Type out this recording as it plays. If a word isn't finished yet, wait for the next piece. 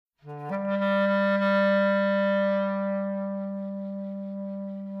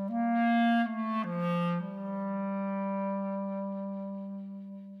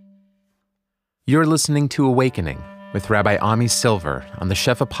You're listening to Awakening with Rabbi Ami Silver on the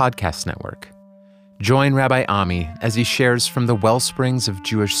Shefa Podcast Network. Join Rabbi Ami as he shares from the wellsprings of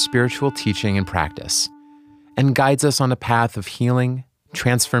Jewish spiritual teaching and practice and guides us on a path of healing,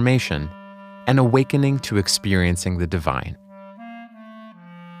 transformation, and awakening to experiencing the divine.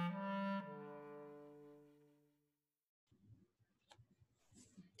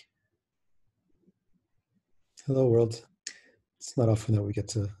 Hello, world. It's not often that we get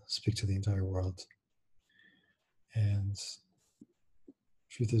to speak to the entire world. And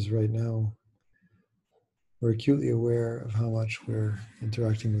truth is, right now, we're acutely aware of how much we're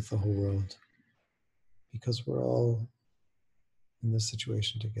interacting with the whole world because we're all in this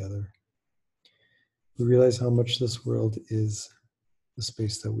situation together. We realize how much this world is the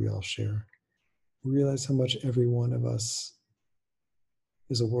space that we all share. We realize how much every one of us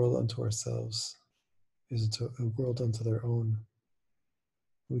is a world unto ourselves, is a world unto their own.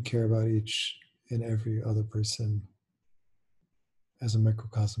 We care about each and every other person as a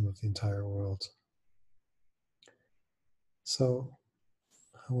microcosm of the entire world. So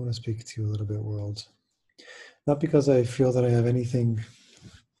I want to speak to you a little bit, world. Not because I feel that I have anything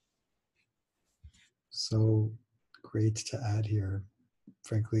so great to add here.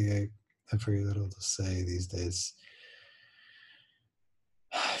 Frankly, I have very little to say these days.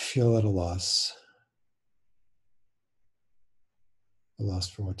 I feel at a loss. A loss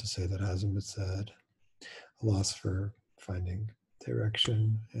for what to say that hasn't been said. A loss for finding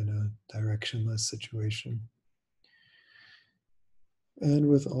direction in a directionless situation. And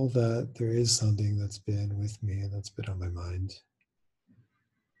with all that, there is something that's been with me and that's been on my mind.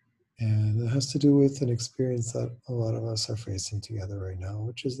 And it has to do with an experience that a lot of us are facing together right now,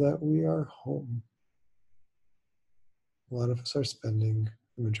 which is that we are home. A lot of us are spending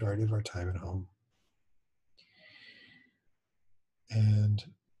the majority of our time at home. And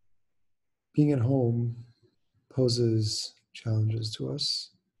being at home poses challenges to us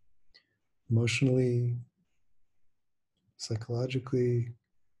emotionally, psychologically,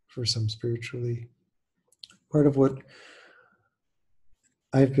 for some spiritually. Part of what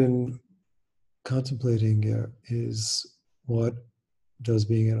I've been contemplating is, what does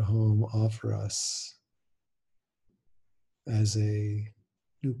being at home offer us as a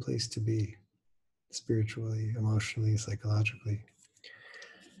new place to be, spiritually, emotionally, psychologically?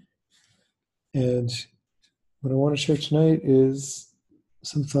 And what I want to share tonight is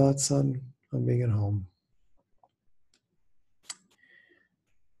some thoughts on being at home.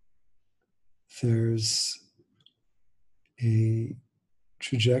 There's a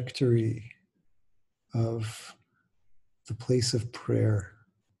trajectory of the place of prayer,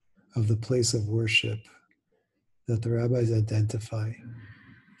 of the place of worship that the rabbis identify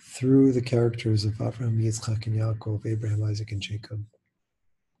through the characters of Avraham, Yitzchak, and Yaakov, Abraham, Isaac, and Jacob.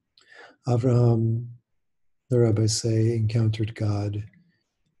 Avraham, the rabbis say, encountered God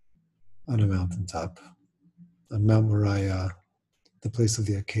on a mountaintop, on Mount Moriah, the place of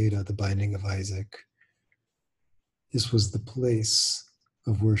the Akedah, the binding of Isaac. This was the place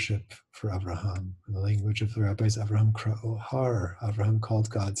of worship for Avraham. In the language of the rabbis, Avraham kra'o har. Avraham called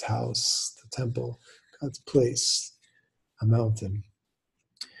God's house, the temple, God's place, a mountain.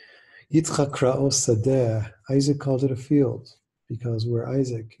 Yitzchak kra'o sadeh. Isaac called it a field, because where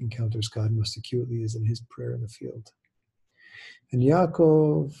Isaac encounters God most acutely is in his prayer in the field. And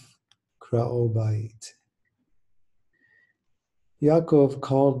Yaakov kra'o bait. Yaakov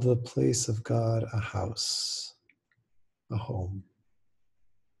called the place of God a house, a home.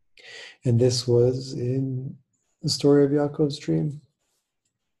 And this was in the story of Yaakov's dream.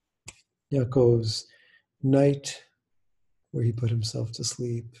 Yaakov's night where he put himself to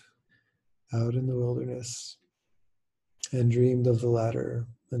sleep out in the wilderness and dreamed of the ladder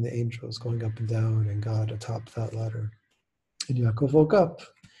and the angels going up and down and God atop that ladder. And Yaakov woke up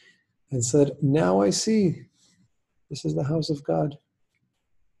and said, now I see, this is the house of God.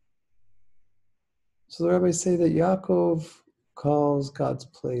 So the rabbis say that Yaakov calls God's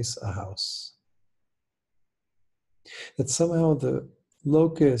place a house. That somehow the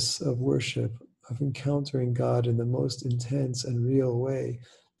locus of worship, of encountering God in the most intense and real way,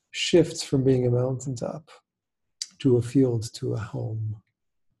 shifts from being a mountaintop to a field, to a home.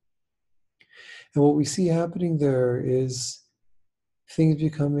 And what we see happening there is things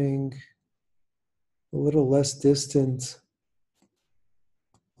becoming a little less distant,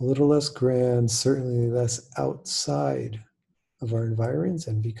 a little less grand, certainly less outside of our environs,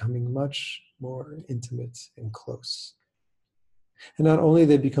 and becoming much more intimate and close. And not only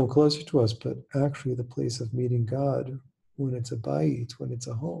they become closer to us, but actually the place of meeting God, when it's a bayit, when it's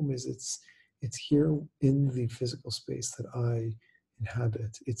a home, is it's here in the physical space that I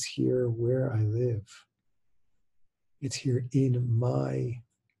inhabit. It's here where I live. It's here in my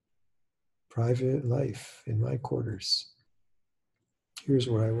private life, in my quarters. Here's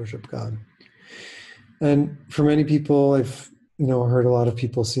where I worship God. And for many people, I've heard a lot of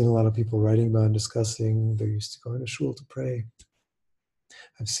people, seen a lot of people writing about and discussing they're used to going to shul to pray.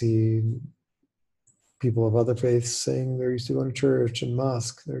 I've seen people of other faiths saying they're used to going to church and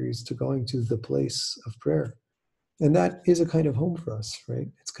mosque. They're used to going to the place of prayer. And that is a kind of home for us, right?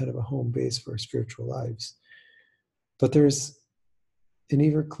 It's kind of a home base for our spiritual lives. But there's an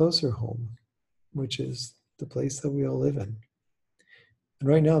even closer home, which is the place that we all live in. And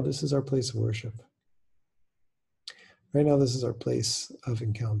right now, this is our place of worship. Right now, this is our place of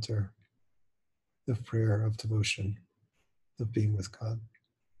encounter, of prayer, of devotion, of being with God.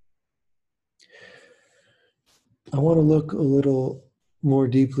 I want to look a little more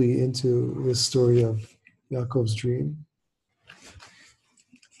deeply into this story of Yaakov's dream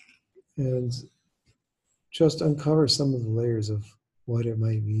and just uncover some of the layers of what it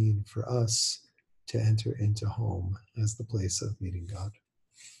might mean for us to enter into home as the place of meeting God.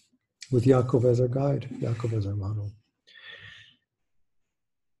 With Yaakov as our guide, Yaakov as our model.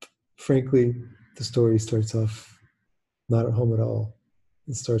 Frankly, the story starts off not at home at all.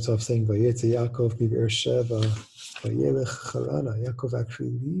 It starts off saying, Vayetze Yaakov mi Beersheva, Vayelech Harana. Yaakov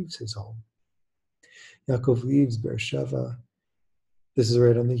actually leaves his home. Yaakov leaves Beersheva. This is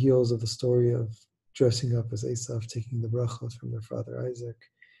right on the heels of the story of dressing up as Esav, taking the brachot from their father Isaac.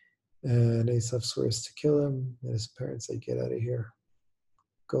 And Esav swears to kill him, and his parents say, get out of here.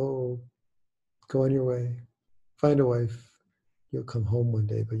 Go on your way. Find a wife. You'll come home one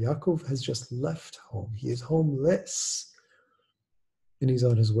day. But Yaakov has just left home. He is homeless. And he's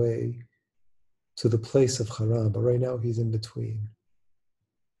on his way to the place of Haran. But right now he's in between.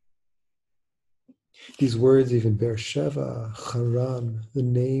 These words, even Beersheva, Haran, the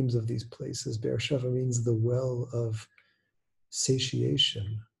names of these places. Beersheva means the well of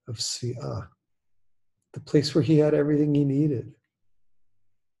satiation, of Svi'ah. The place where he had everything he needed.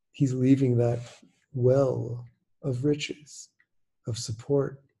 He's leaving that well of riches, of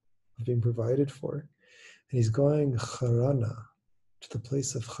support, of being provided for. And he's going Harana, to the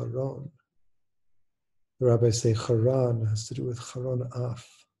place of Haran. The rabbis say Haran has to do with Haran Af,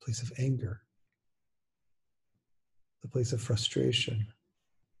 place of anger, the place of frustration.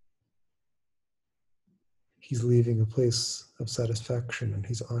 He's leaving a place of satisfaction and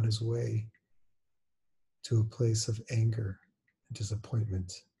he's on his way to a place of anger and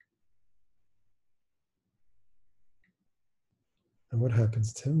disappointment. And what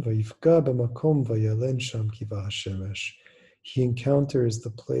happens to him? Vayifga b'makom vayalen sham kiva hashemesh. He encounters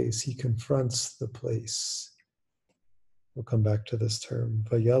the place, he confronts the place. We'll come back to this term.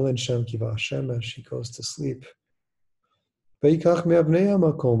 Vayalen sham kiva hashemesh, he goes to sleep. Vayikach me'avnei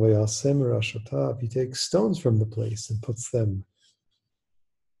hamakom vayasem rashotav. He takes stones from the place and puts them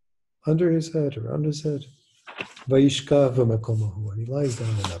under his head, around his head. Vayishkav b'makomahu, and he lies down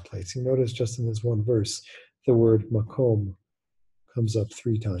in that place. You notice just in this one verse, the word makom comes up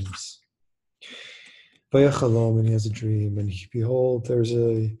 3 times. Vayachalom, and he has a dream, and behold, there's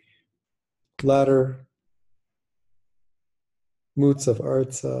a ladder, Mutz of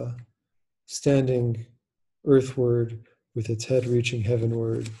Arza, standing earthward with its head reaching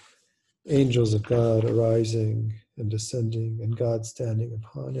heavenward, angels of God arising and descending, and God standing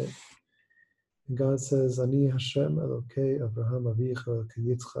upon it. And God says, Ani Hashem Elokei Abraham Avicha Elokei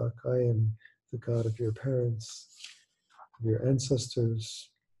Yitzchak, I am the God of your parents, of your ancestors.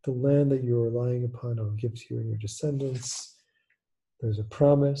 The land that you are relying upon, I will give to you and your descendants. There's a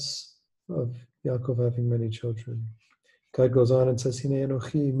promise of Yaakov having many children. God goes on and says, Hine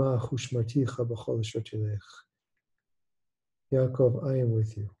Enochi ma chushmarticha b'chol asher tilech. Yaakov, I am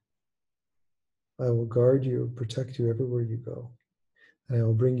with you. I will guard you, protect you everywhere you go. And I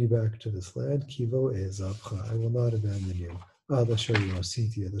will bring you back to this land. Kivo e'ezavcha. I will not abandon you. Ad asher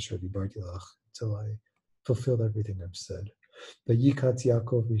yositi, ad asher dibarti lach, until I fulfilled everything I've said. Vayikat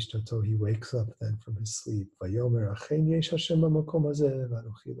Yaakov mishtato, he wakes up then from his sleep. Vayomer achen yesh Hashem b'makom hazeh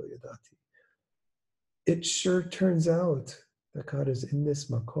v'anochi lo yadati. It sure turns out that God is in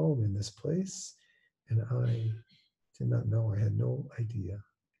this makom, in this place, and I did not know, I had no idea.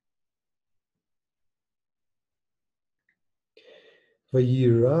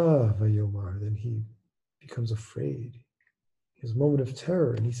 Vayira vayomar, then he becomes afraid. He has a moment of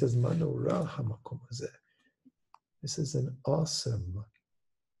terror, and he says, Mano ra hamakom hazeh. This is an awesome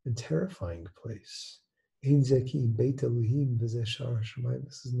and terrifying place. This is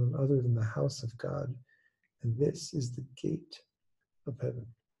none other than the house of God, and this is the gate of heaven.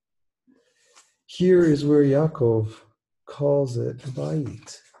 Here is where Yaakov calls it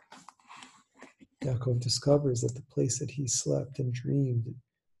Bayit. Yaakov discovers that the place that he slept and dreamed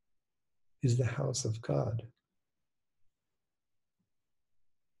is the house of God.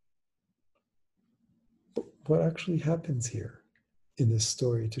 But what actually happens here in this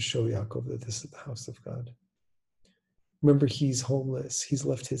story to show Yaakov that this is the house of God? Remember, he's homeless. He's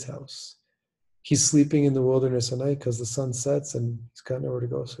left his house. He's sleeping in the wilderness at night because the sun sets and he's got nowhere to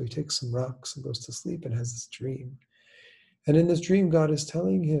go. So he takes some rocks and goes to sleep and has this dream. And in this dream, God is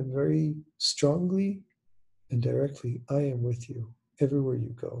telling him very strongly and directly, I am with you everywhere you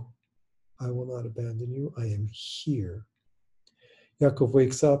go. I will not abandon you. I am here. Yaakov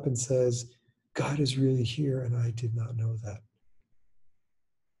wakes up and says, God is really here, and I did not know that.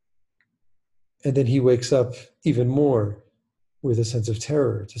 And then he wakes up even more with a sense of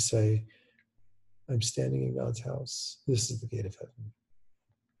terror to say, I'm standing in God's house. This is the gate of heaven.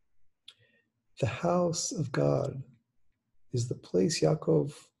 The house of God is the place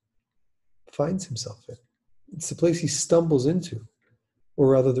Yaakov finds himself in. It's the place he stumbles into, or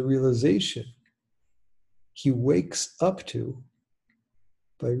rather the realization he wakes up to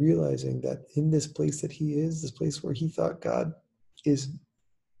by realizing that in this place that he is, this place where he thought God is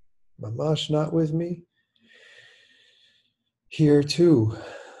mamash not with me, here too,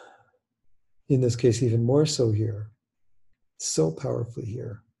 in this case even more so here, so powerfully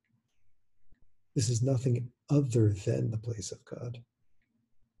here, this is nothing other than the place of God.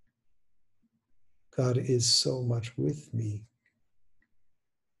 God is so much with me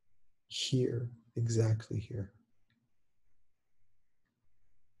here, exactly here.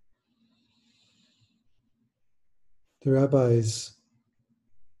 The rabbis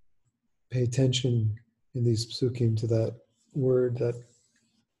pay attention in these psukim to that word that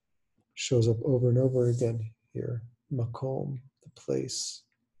shows up over and over again here, makom, the place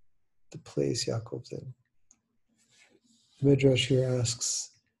Yaakov's in. The Midrash here asks,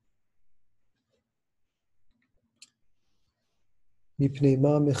 Mipnei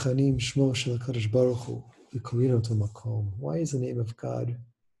ma mechanim shmo shel HaKadosh Baruch Hu v'korino to makom. Why is the name of God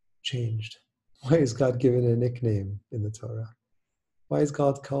changed? Why is God given a nickname in the Torah? Why is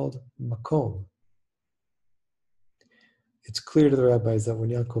God called makom? It's clear to the rabbis that when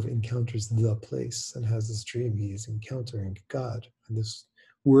Yaakov encounters the place and has this dream, he is encountering God. And this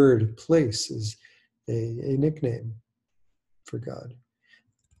word place is a nickname for God.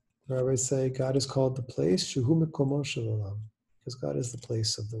 The rabbis say God is called the place, Shuhu Mekomo Shel Olam, because God is the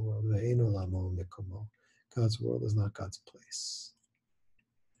place of the world. Ve'ein olamo mekomo. God's world is not God's place.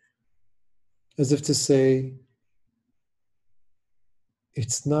 As if to say,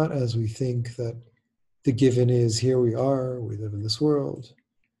 it's not as we think that the given is, here we are, we live in this world.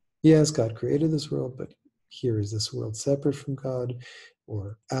 Yes, God created this world, but here is this world separate from God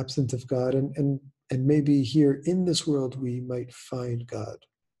or absent of God. And maybe here in this world we might find God,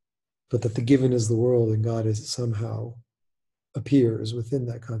 but that the given is the world and God is somehow appears within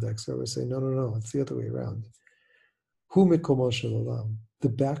that context. So I would say, no, it's the other way around. Hu mekomo shel olam, the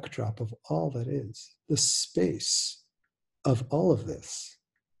backdrop of all that is, the space of all of this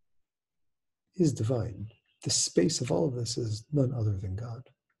is divine. The space of all of this is none other than God.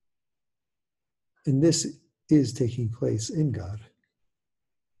 And this is taking place in God.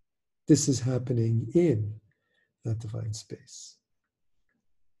 This is happening in that divine space.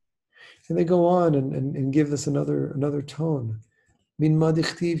 And they go on and give this another tone. Min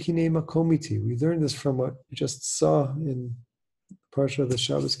madichtiv hine makomiti. We learned this from what we just saw in Parsha of the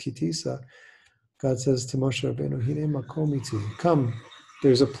Shabbos Kitisa. God says to Moshe Rabbeinu, hine makomiti. Come,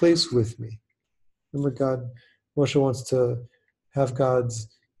 there's a place with me. Remember, Moshe wants to have God's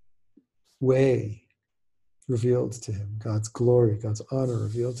way revealed to him, God's glory, God's honor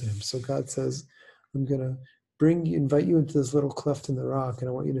revealed to him. So God says, I'm going to invite you into this little cleft in the rock, and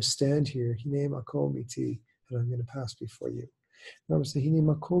I want you to stand here, hine makom iti, and I'm going to pass before you. Remember, say, hine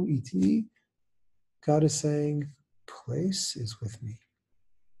makom iti, God is saying, place is with me.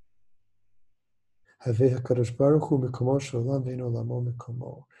 Haveh HaKadosh Baruch Hu mekomo shel olam ve'ein olamo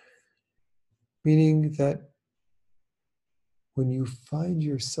mekomo. Meaning that when you find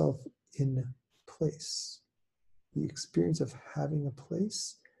yourself in place, the experience of having a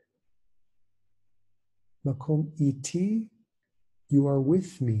place, makom iti, you are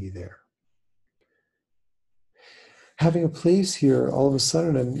with me there. Having a place here, all of a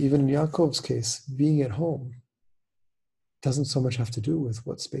sudden, and even in Yaakov's case, being at home, doesn't so much have to do with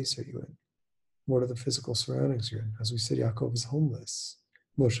what space are you in. What are the physical surroundings you're in? As we said, Yaakov is homeless.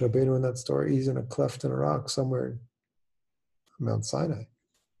 Moshe Rabbeinu in that story, he's in a cleft in a rock somewhere on Mount Sinai.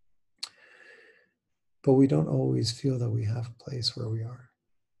 But we don't always feel that we have a place where we are.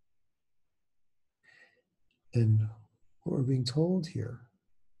 And what we're being told here,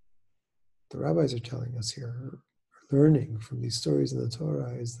 the rabbis are telling us here, learning from these stories in the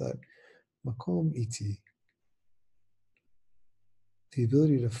Torah, is that makom iti, the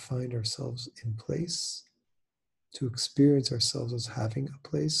ability to find ourselves in place, to experience ourselves as having a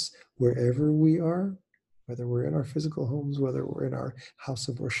place wherever we are, whether we're in our physical homes, whether we're in our house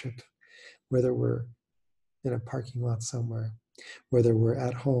of worship, whether we're in a parking lot somewhere, whether we're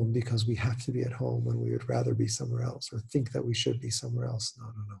at home because we have to be at home when we would rather be somewhere else or think that we should be somewhere else. No,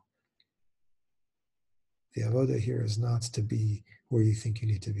 no, no. The avoda here is not to be where you think you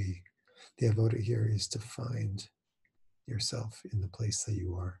need to be. The avoda here is to find yourself in the place that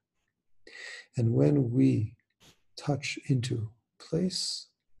you are. And when we touch into place,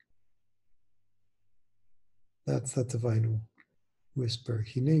 that's that divine whisper,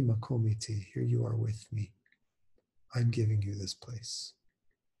 Hine makomiti, here you are with me. I'm giving you this place.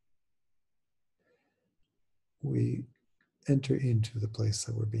 We enter into the place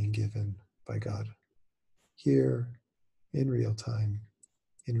that we're being given by God. Here, in real time,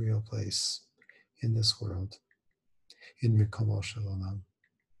 in real place, in this world, in Mikomo Shalom.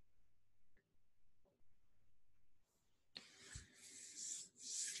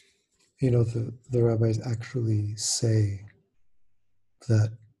 You know, the rabbis actually say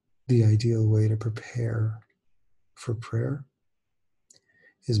that the ideal way to prepare for prayer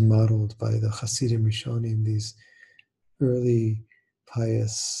is modeled by the Hasidim Rishonim, these early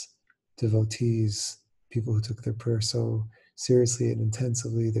pious devotees, people who took their prayer so seriously and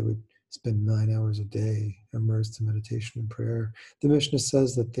intensively. They would spend 9 hours a day immersed in meditation and prayer. The Mishnah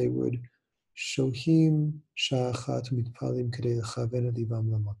says that they would shohim sha'achat mitpalim kadei lechaven livam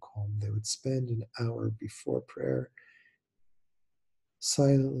lamakom. They would spend an hour before prayer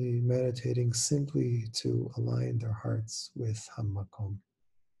silently meditating, simply to align their hearts with hamakom,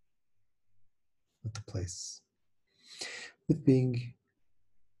 with the place, with being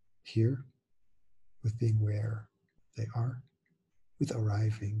here, with being where they are, with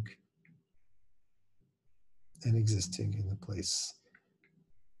arriving and existing in the place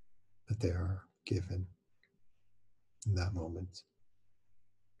that they are given in that moment.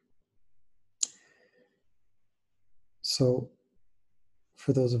 So,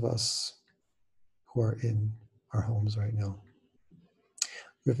 for those of us who are in our homes right now,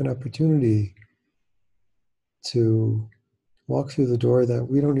 we have an opportunity to walk through the door that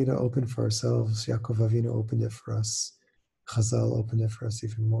we don't need to open for ourselves. Yaakov Avinu opened it for us. Chazal opened it for us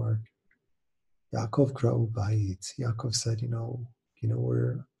even more. Yaakov kra'u bayit. Yaakov said, you know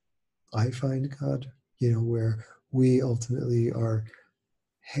where I find God, where we ultimately are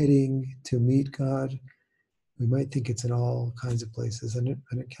heading to meet God. We might think it's in all kinds of places, and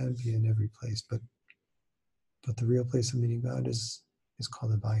it can be in every place, but the real place of meeting God is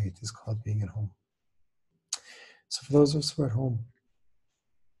called a bayit, is called being at home. So for those of us who are at home,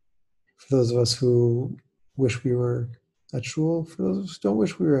 for those of us who wish we were at shul, for those of us who don't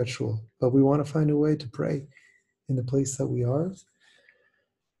wish we were at shul, but we want to find a way to pray in the place that we are,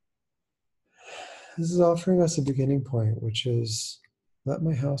 this is offering us a beginning point, which is, let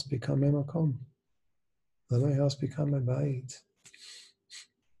my house become my makom. Let my house become my bayit.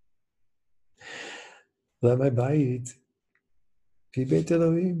 Let my bayit be Beit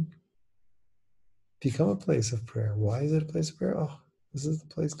Elohim. Become a place of prayer. Why is it a place of prayer? Oh, this is the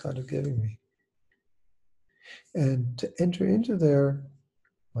place God is giving me. And to enter into there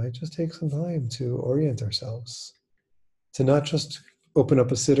might just take some time to orient ourselves, to not just open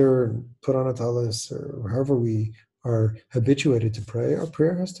up a siddur and put on a talis, or however we are habituated to pray. Our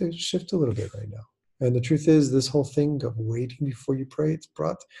prayer has to shift a little bit right now. And the truth is, this whole thing of waiting before you pray, it's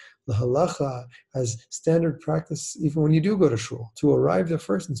brought the halacha as standard practice, even when you do go to shul, to arrive there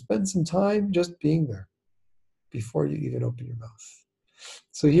first and spend some time just being there before you even open your mouth.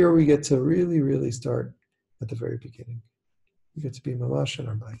 So here we get to really, really start at the very beginning. We get to be mamash in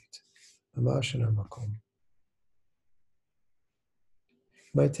our bayit, mamash in our makom.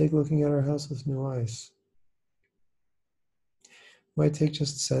 It might take looking at our house with new eyes. It might take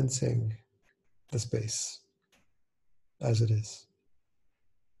just sensing the space as it is.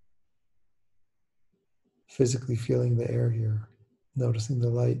 Physically feeling the air here, noticing the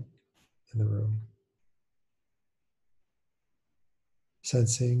light in the room.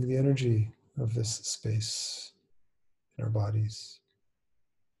 Sensing the energy of this space in our bodies.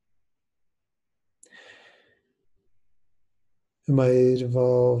 It might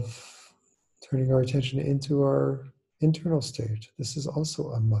involve turning our attention into our internal state. This is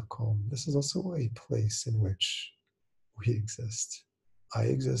also a makom. This is also a place in which we exist. I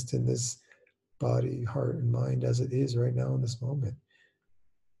exist in this body, heart, and mind as it is right now in this moment.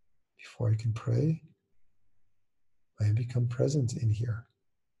 Before I can pray, I am become present in here.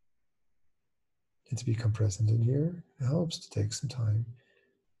 And to become present in here, it helps to take some time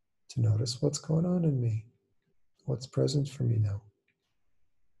to notice what's going on in me, what's present for me now.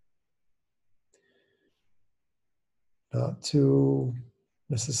 Not to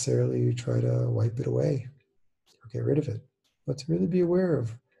necessarily try to wipe it away or get rid of it, but to really be aware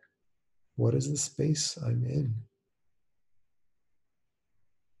of what is the space I'm in.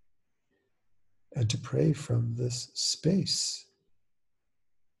 And to pray from this space,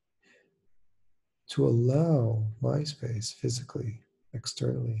 to allow my space physically,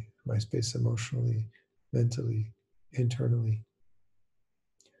 externally, my space emotionally, mentally, internally.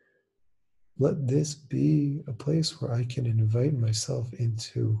 Let this be a place where I can invite myself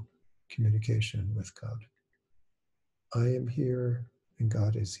into communication with God. I am here and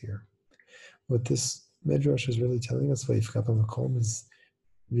God is here. What this Midrash is really telling us, Vayifka B'makom, is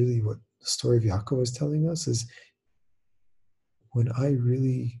really what the story of Yaakov is telling us, is when I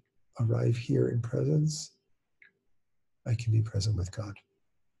really arrive here in presence, I can be present with God.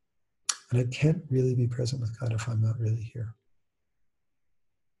 And I can't really be present with God if I'm not really here.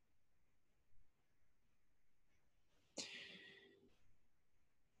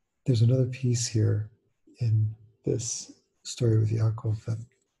 There's another piece here in this story with Yaakov that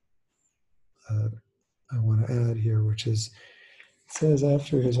I want to add here, which is, it says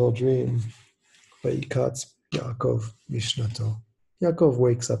after his whole dream, Vayikatz Yaakov Mishnato. Yaakov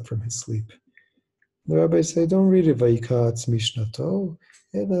wakes up from his sleep. The rabbis say, don't read it Vayikatz Mishnato,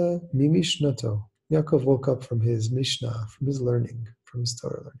 Ela Mi Mishnato. Yaakov woke up from his Mishnah, from his learning, from his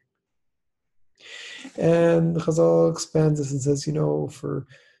Torah learning. And Chazal expands this and says, for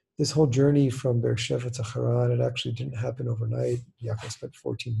this whole journey from Beersheba to Haran, it actually didn't happen overnight. Yaakov spent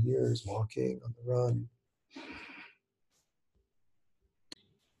 14 years walking on the run.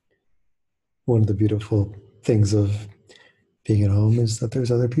 One of the beautiful things of being at home is that there's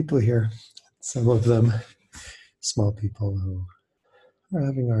other people here. Some of them small people who are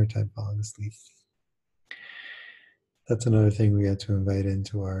having a hard time falling asleep. That's another thing we get to invite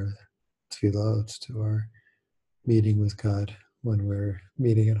into our tefillot, to our meeting with God when we're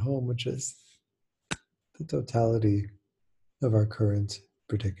meeting at home, which is the totality of our current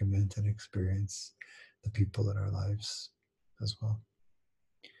predicament and experience, the people in our lives as well.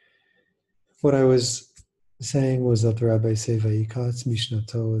 What I was saying was that the rabbis say, Vayikatz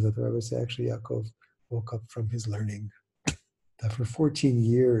Mishnato, is that the rabbis say actually Yaakov woke up from his learning. That for 14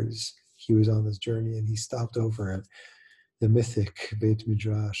 years he was on this journey, and he stopped over at the mythic Beit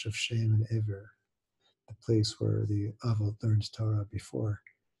Midrash of Shem and Ever, the place where the Avot learned Torah before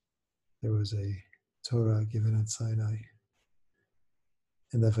there was a Torah given at Sinai.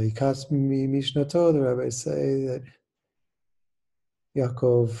 And the Vayikatz Mishnato, the rabbis say that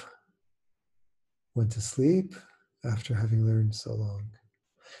Yaakov went to sleep after having learned so long.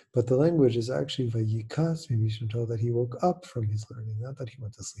 But the language is actually Vayikatz Mishnato, that he woke up from his learning, not that he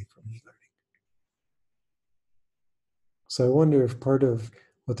went to sleep from his learning. So I wonder if part of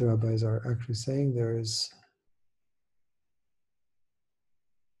what the rabbis are actually saying there is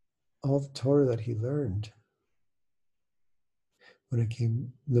all the Torah that he learned when it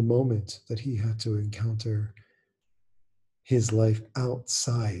came the moment that he had to encounter his life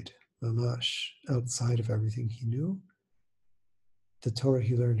outside, mamash, outside of everything he knew, the Torah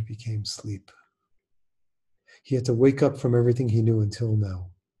he learned became sleep. He had to wake up from everything he knew until now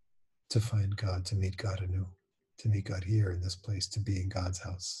to find God, to meet God anew, to meet God here in this place, to be in God's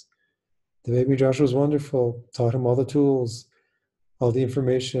house. The baby Joshua was wonderful, taught him all the tools, all the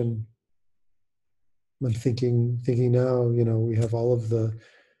information. I'm thinking now, we have all the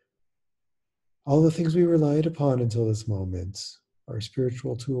things we relied upon until this moment, our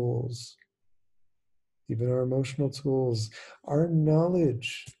spiritual tools, even our emotional tools, our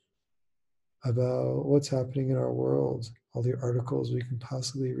knowledge about what's happening in our world, all the articles we can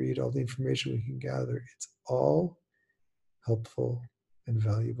possibly read, all the information we can gather. It's all helpful and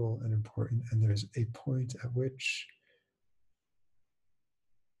valuable and important. And there's a point at which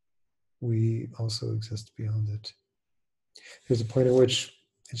we also exist beyond it. There's a point at which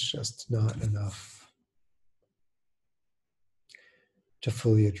it's just not enough to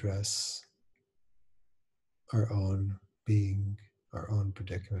fully address our own being, our own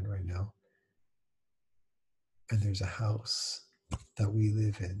predicament right now. And there's a house that we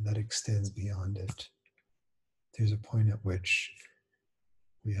live in that extends beyond it. There's a point at which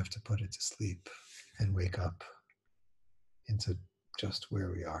we have to put it to sleep and wake up into just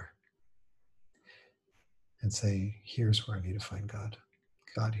where we are and say, here's where I need to find God.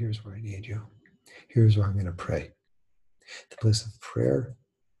 God, here's where I need you. Here's where I'm going to pray. The place of prayer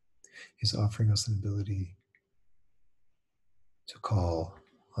is offering us an ability to call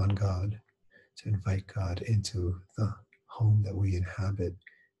on God, to invite God into the home that we inhabit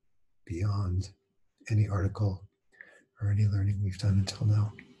beyond any article or any learning we've done until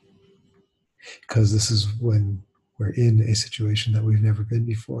now. Because this is when we're in a situation that we've never been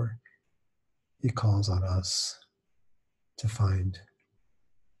before. He calls on us to find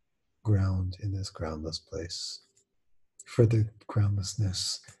ground in this groundless place, for the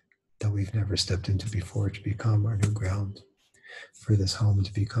groundlessness that we've never stepped into before to become our new ground, for this home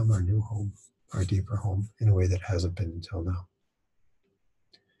to become our new home, our deeper home, in a way that hasn't been until now.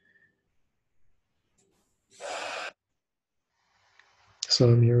 So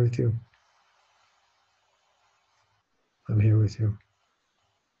I'm here with you. I'm here with you.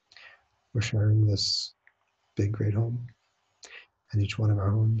 We're sharing this big, great home, and each one of our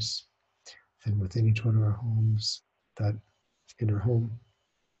homes, and within each one of our homes, that inner home,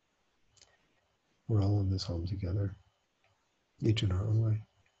 we're all in this home together, each in our own way.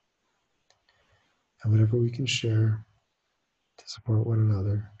 And whatever we can share to support one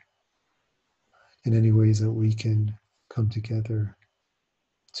another, in any ways that we can come together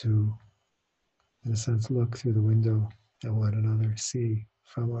to, in a sense, look through the window at one another, see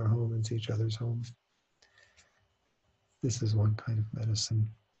from our home into each other's home. This is one kind of medicine.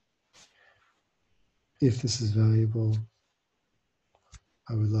 If this is valuable,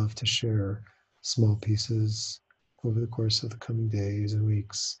 I would love to share small pieces over the course of the coming days and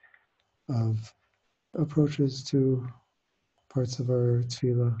weeks of approaches to parts of our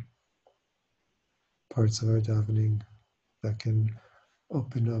tefillah, parts of our davening that can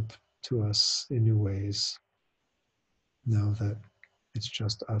open up to us in new ways now that it's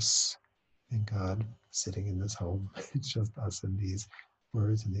just us and God sitting in this home. It's just us and these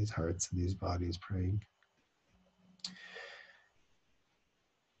words and these hearts and these bodies praying.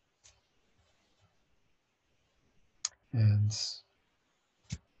 And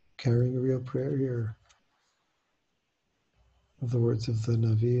carrying a real prayer here of the words of the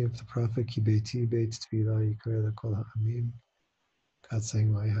Navi, of the prophet, Ki beiti beit tefillah yikreh lekol ha'amim. God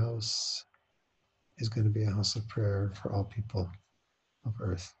saying, my house is going to be a house of prayer for all people of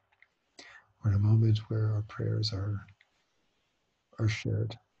earth. We're in a moment where our prayers are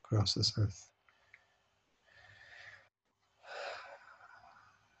shared across this earth.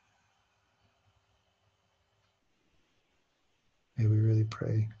 May we really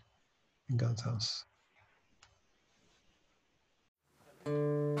pray in God's house.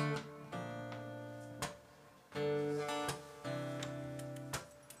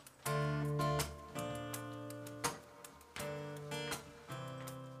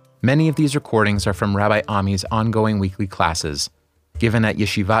 Many of these recordings are from Rabbi Ami's ongoing weekly classes, given at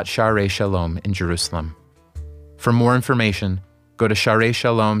Yeshivat Sharei Shalom in Jerusalem. For more information, go to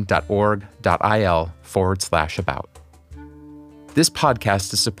shareishalom.org.il/about. This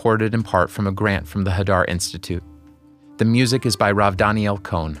podcast is supported in part from a grant from the Hadar Institute. The music is by Rav Daniel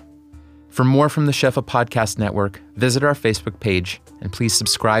Cohn. For more from the Shefa Podcast Network, visit our Facebook page and please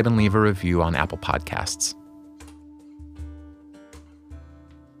subscribe and leave a review on Apple Podcasts.